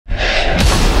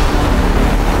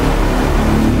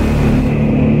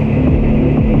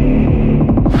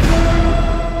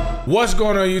What's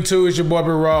going on YouTube? It's your boy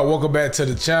BigRob. Welcome back to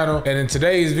the channel. And in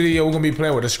today's video, we're gonna be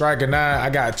playing with the Striker 9. I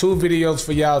got 2 videos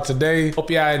for y'all today. Hope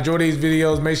y'all enjoy these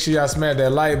videos. Make sure y'all smash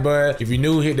that like button. If you're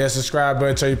new, hit that subscribe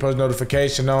button, turn your post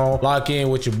notification on. Lock in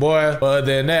with your boy. But other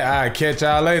than that, I'll catch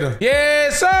y'all later.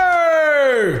 Yes,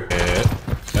 sir! Yeah.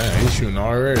 Damn, he's shooting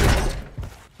already.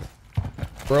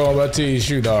 Bro, I'm about to tell you, he's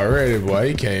shooting already, boy.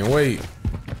 He can't wait.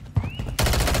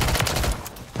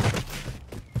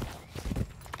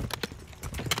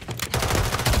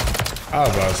 I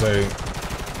was about to say,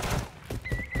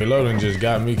 reloading just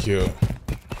got me killed.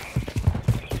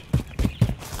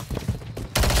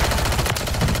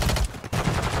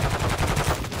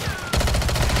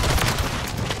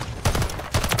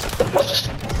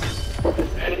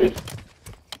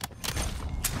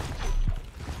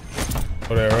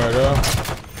 Oh, that right there.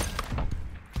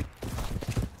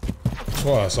 I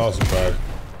swear I saw somebody.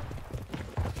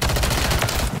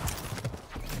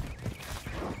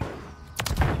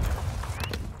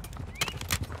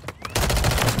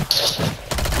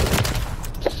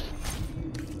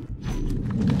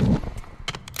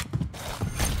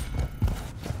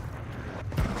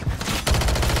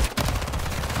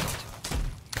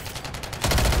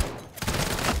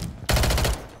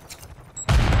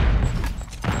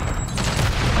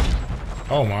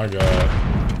 Oh my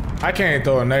God. I can't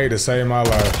throw a nade to save my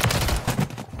life.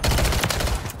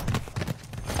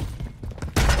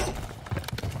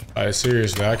 Like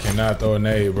seriously, I cannot throw a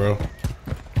nade, bro.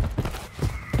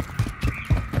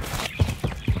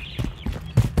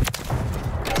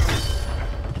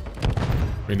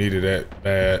 We needed that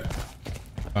bad.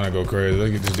 I'm gonna go crazy.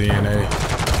 Look at this DNA.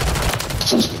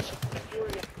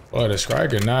 Boy, the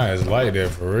Striker 9 is like that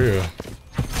for real.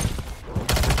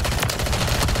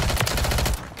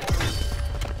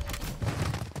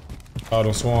 All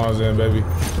them swans in, baby.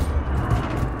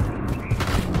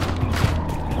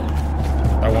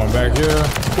 That one back here.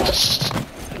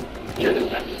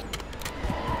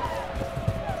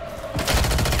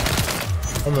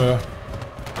 Come here.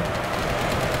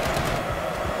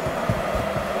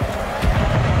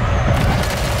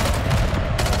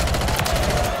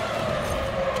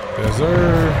 Yes,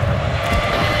 sir.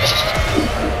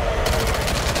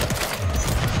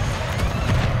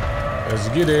 Let's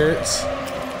get it.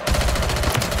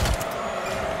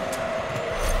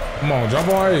 Come on, jump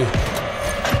on here.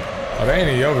 Oh, they ain't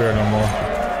even over here no more.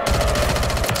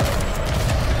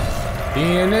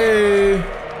 DNA.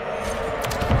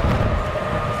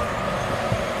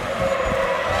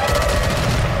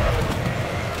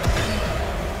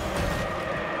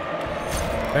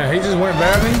 Man, he just went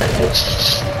badly.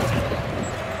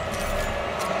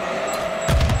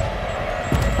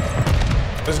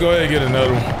 Let's go ahead and get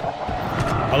another one.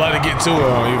 I like to get 2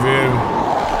 on, you feel me?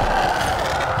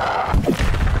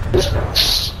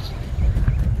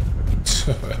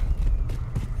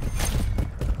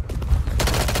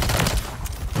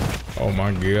 Oh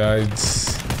my God.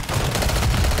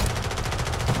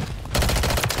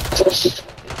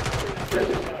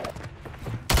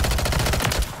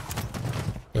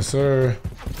 Yes, sir.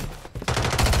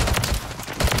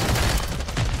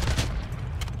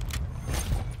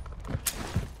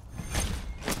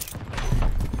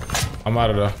 I'm out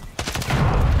of there.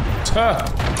 Ha!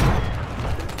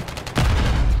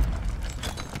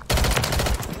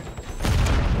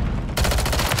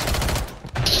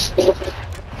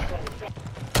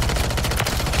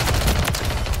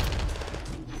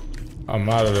 I'm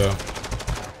out of there.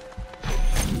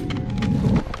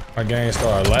 My game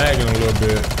started lagging a little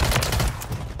bit.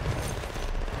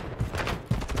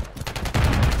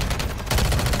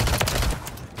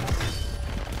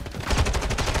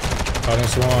 Call them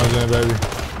swans in, baby.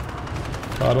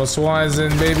 Call them swans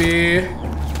in, baby.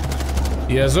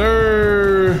 Yes,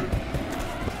 sir.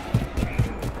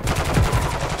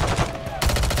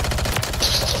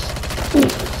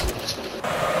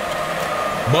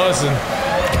 Buzzing.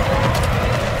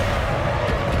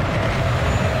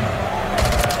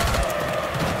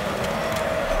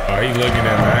 Oh, he's looking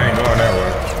at me. I ain't going that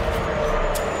way.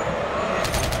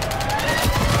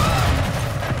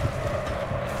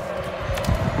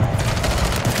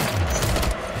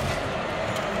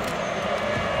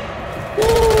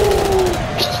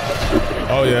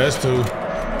 Oh yeah, that's 2.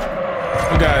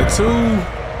 We got 2.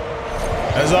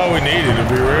 That's all we needed, to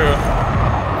be real.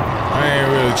 I ain't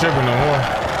really tripping no more.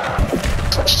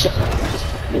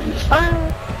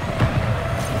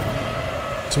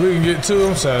 So we can get 2,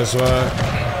 I'm satisfied.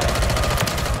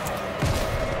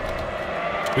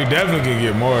 We definitely can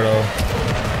get more though.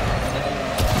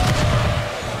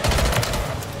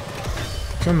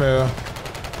 Come here.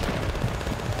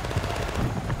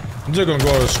 I'm just gonna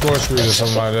go to score street or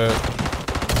something like that.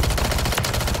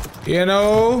 You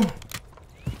know?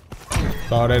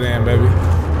 Throw that in, baby.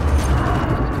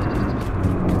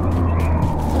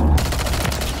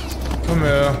 Come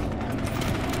here.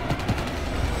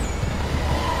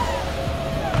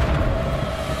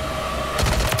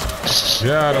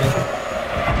 Got him.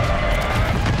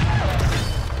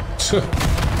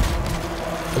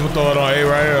 I'm gonna throw it on A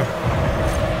right here.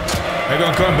 They're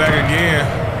gonna come back again.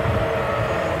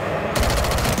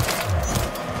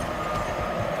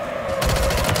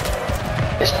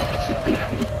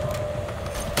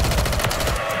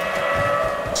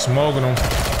 Smoking them.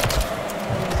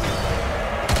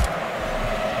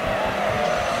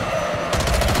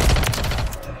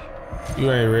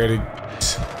 You ain't ready.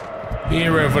 You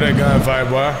ain't ready for that gunfight,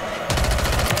 boy.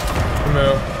 Come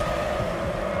here.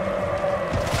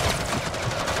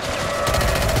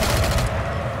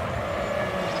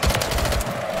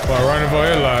 Boy, running for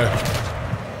his life.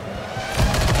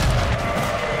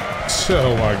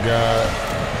 Oh my God.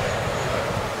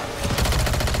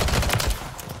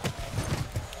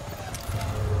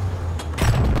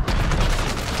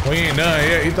 We ain't done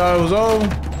yet. You thought it was over?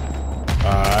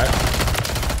 Alright.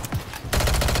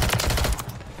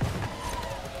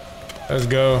 Let's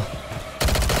go.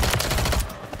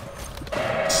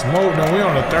 Smoke them. We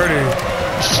on the 34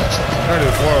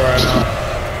 right now.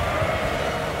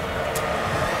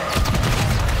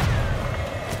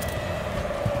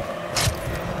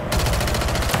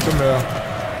 Come here.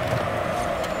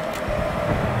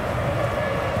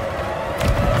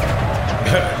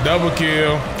 Double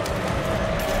kill.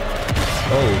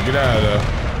 Oh, get out of there.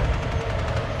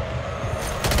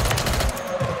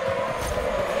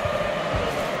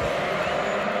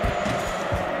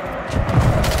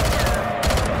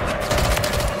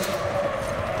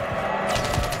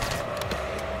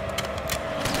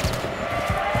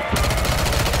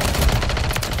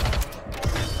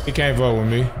 He can't vote with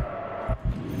me.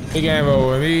 He can't vote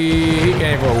with me. He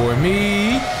can't vote with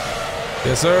me.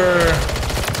 Yes, sir.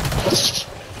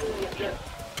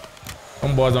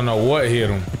 Them boys don't know what hit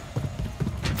them.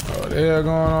 What the hell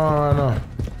going on right now?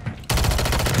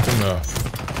 Come here.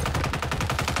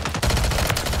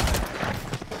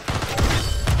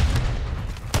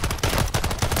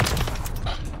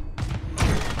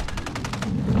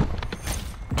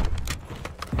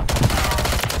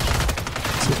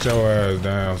 Sit your ass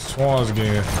down. Swans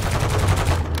again.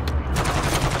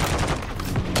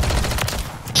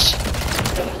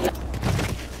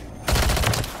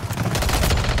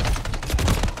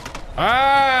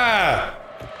 Ah!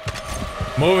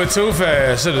 Moving too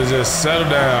fast. Should have just settled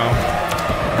down.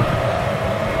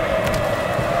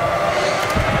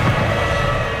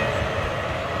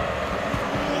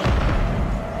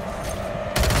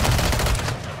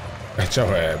 Got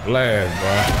your ass blast,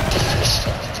 boy.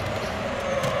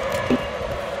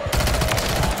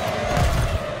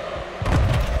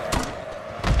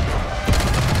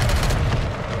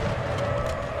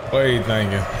 What are you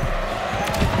thinking?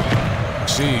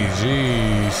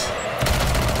 Jeez.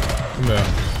 Come here.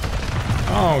 I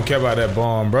don't care about that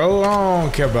bomb, bro. I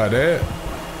don't care about that.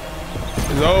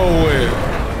 It's over with.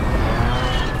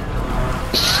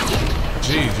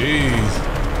 Jeez.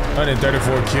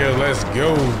 134 kills. Let's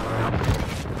go.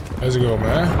 Let's go,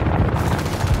 man.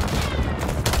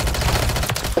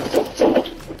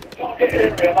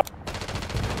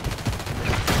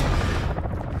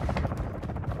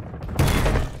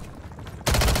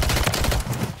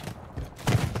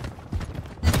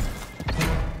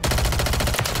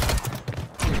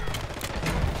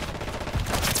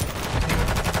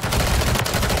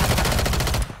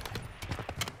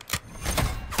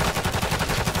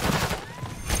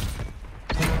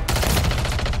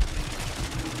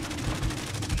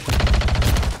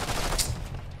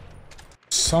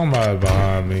 Somebody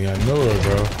behind me. I know it,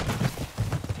 bro.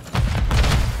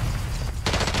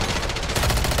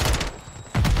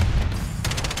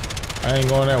 I ain't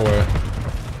going that way.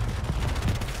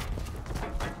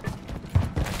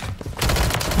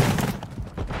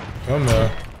 Come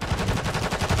there.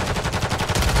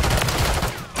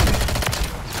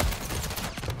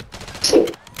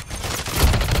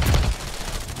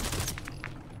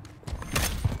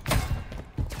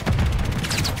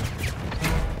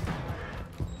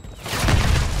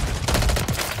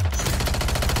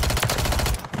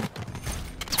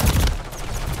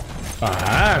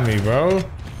 Behind me, bro.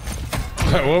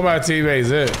 Where my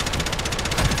teammates at?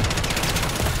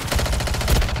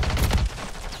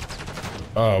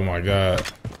 Oh my God.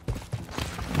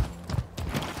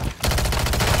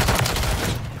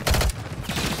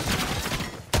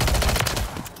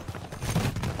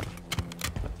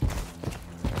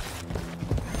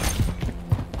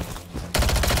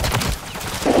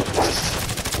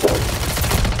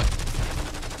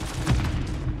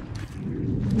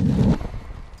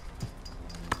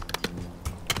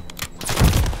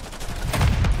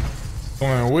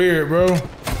 Going weird, bro.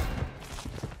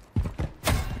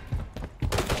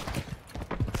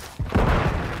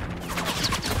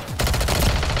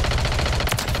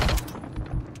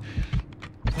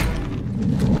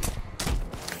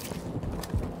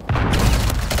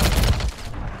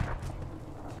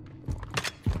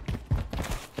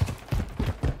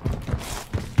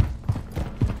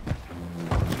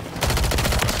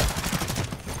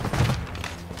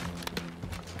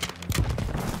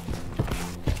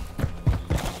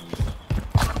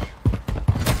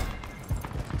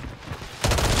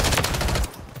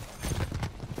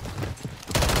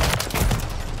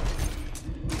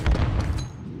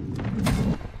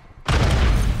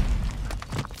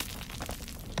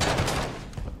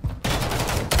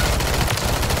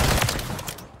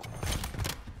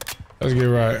 Let's get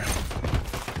right.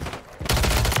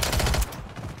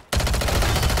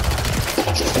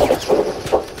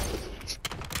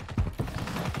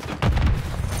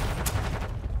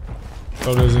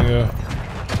 Throw this in here.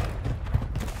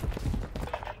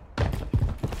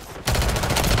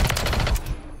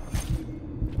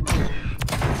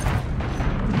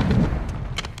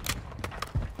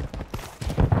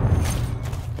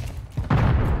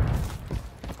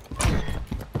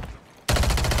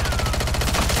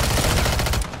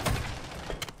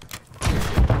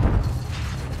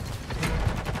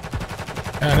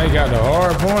 Man, they got the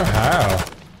hard point? How?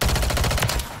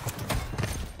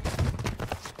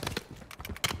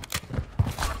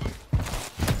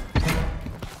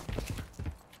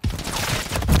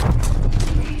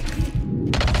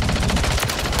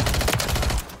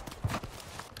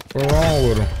 What's wrong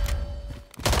with him?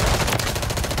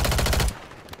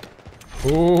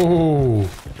 Ooh.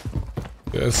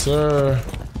 Yes, sir.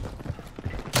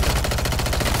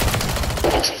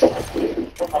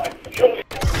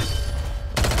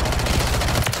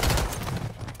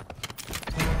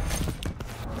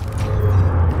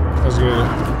 Let's get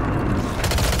it.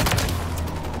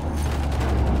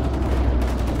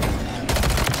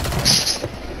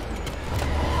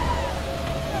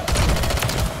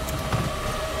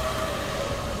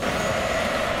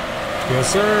 Yes,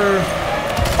 sir.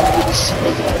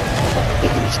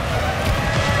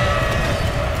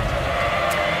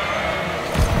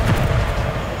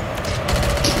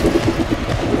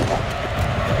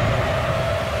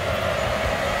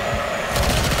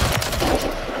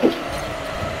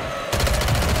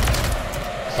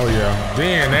 Oh yeah,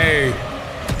 DNA.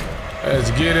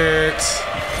 Let's get it.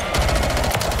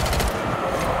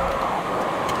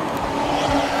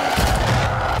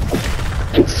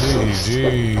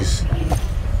 Jeez.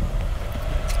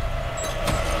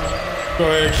 Go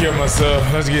ahead and kill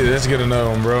myself. Let's get another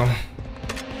one, bro.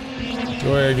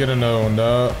 Go ahead and get another one,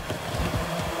 dog.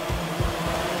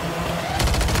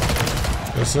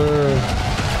 Yes, sir.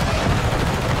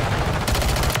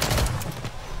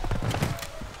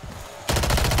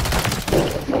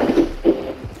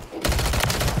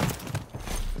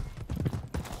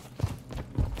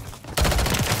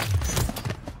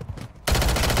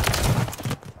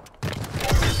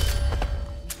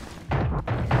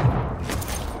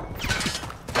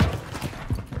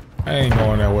 I ain't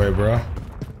going that way, bro.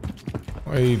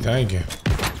 What are you thinking?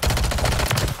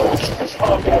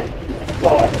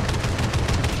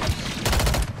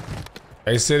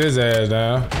 Hey, sit his ass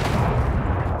down.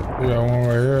 We got one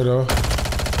right here, though.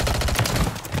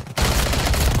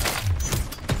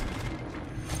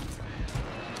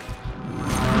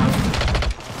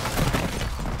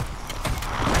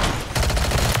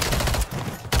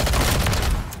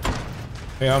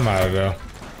 Yeah, I'm out of there.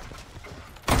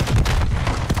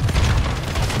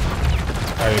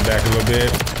 Hurry back a little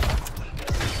bit.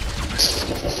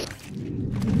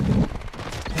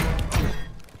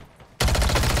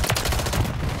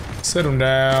 Sit him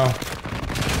down.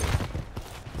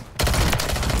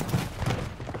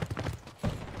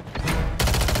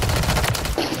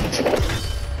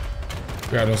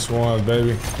 Got them swans,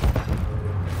 baby.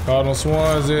 Call them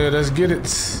swans there. Let's get it.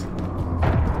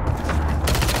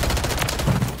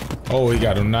 Oh, he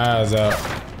got them knives out.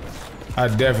 I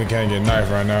definitely can't get a knife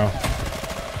right now.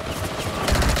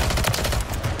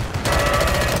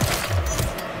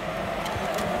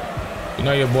 You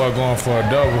know your boy going for a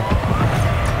double.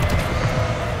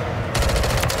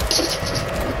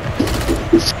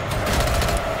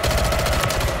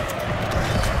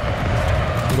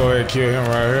 Go ahead and kill him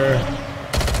right here.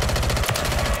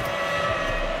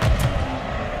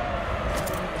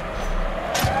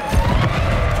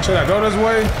 Should I go this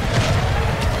way?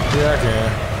 Yeah, I can.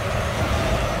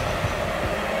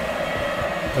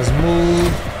 Let's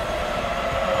move.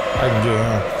 I can get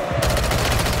him.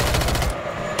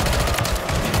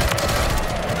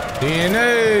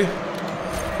 DNA.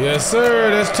 Yes,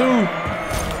 sir. That's 2.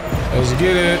 Let's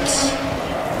get it.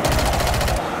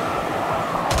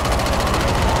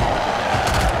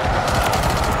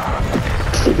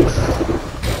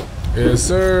 Yes,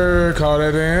 sir. Call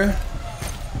that in.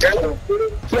 Yo, what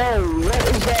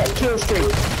is that kill streak?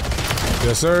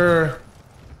 Yes, sir.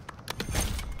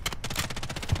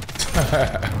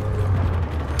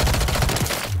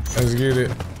 Let's get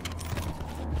it.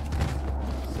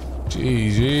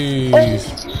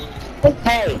 Jeez.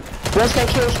 Hey, what's that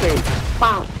kill streak?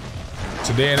 Bomb. It's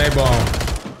a DNA bomb.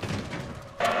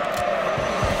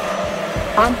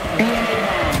 I'm DNA.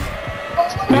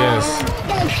 Yes.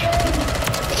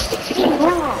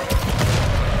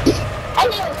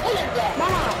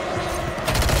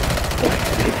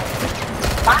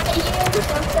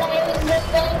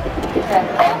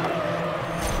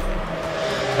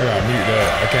 I gotta mute that.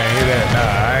 I can't hear that. Nah,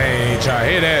 I ain't trying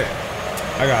to hear that.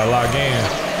 I gotta log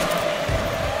in.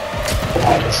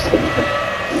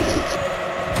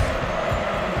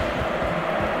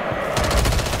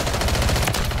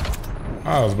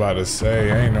 I was about to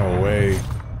say, ain't no way.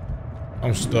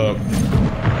 I'm stuck.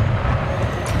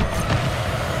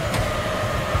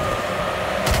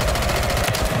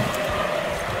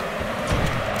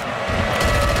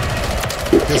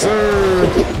 Yes, sir.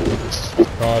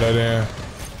 Call that in.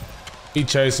 He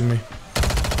chasing me.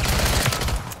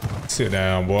 Sit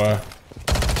down, boy.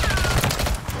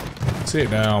 Sit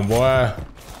down, boy.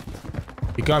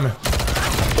 He coming.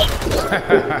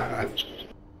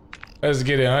 Let's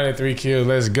get it. 103 kills.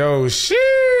 Let's go. Sheesh.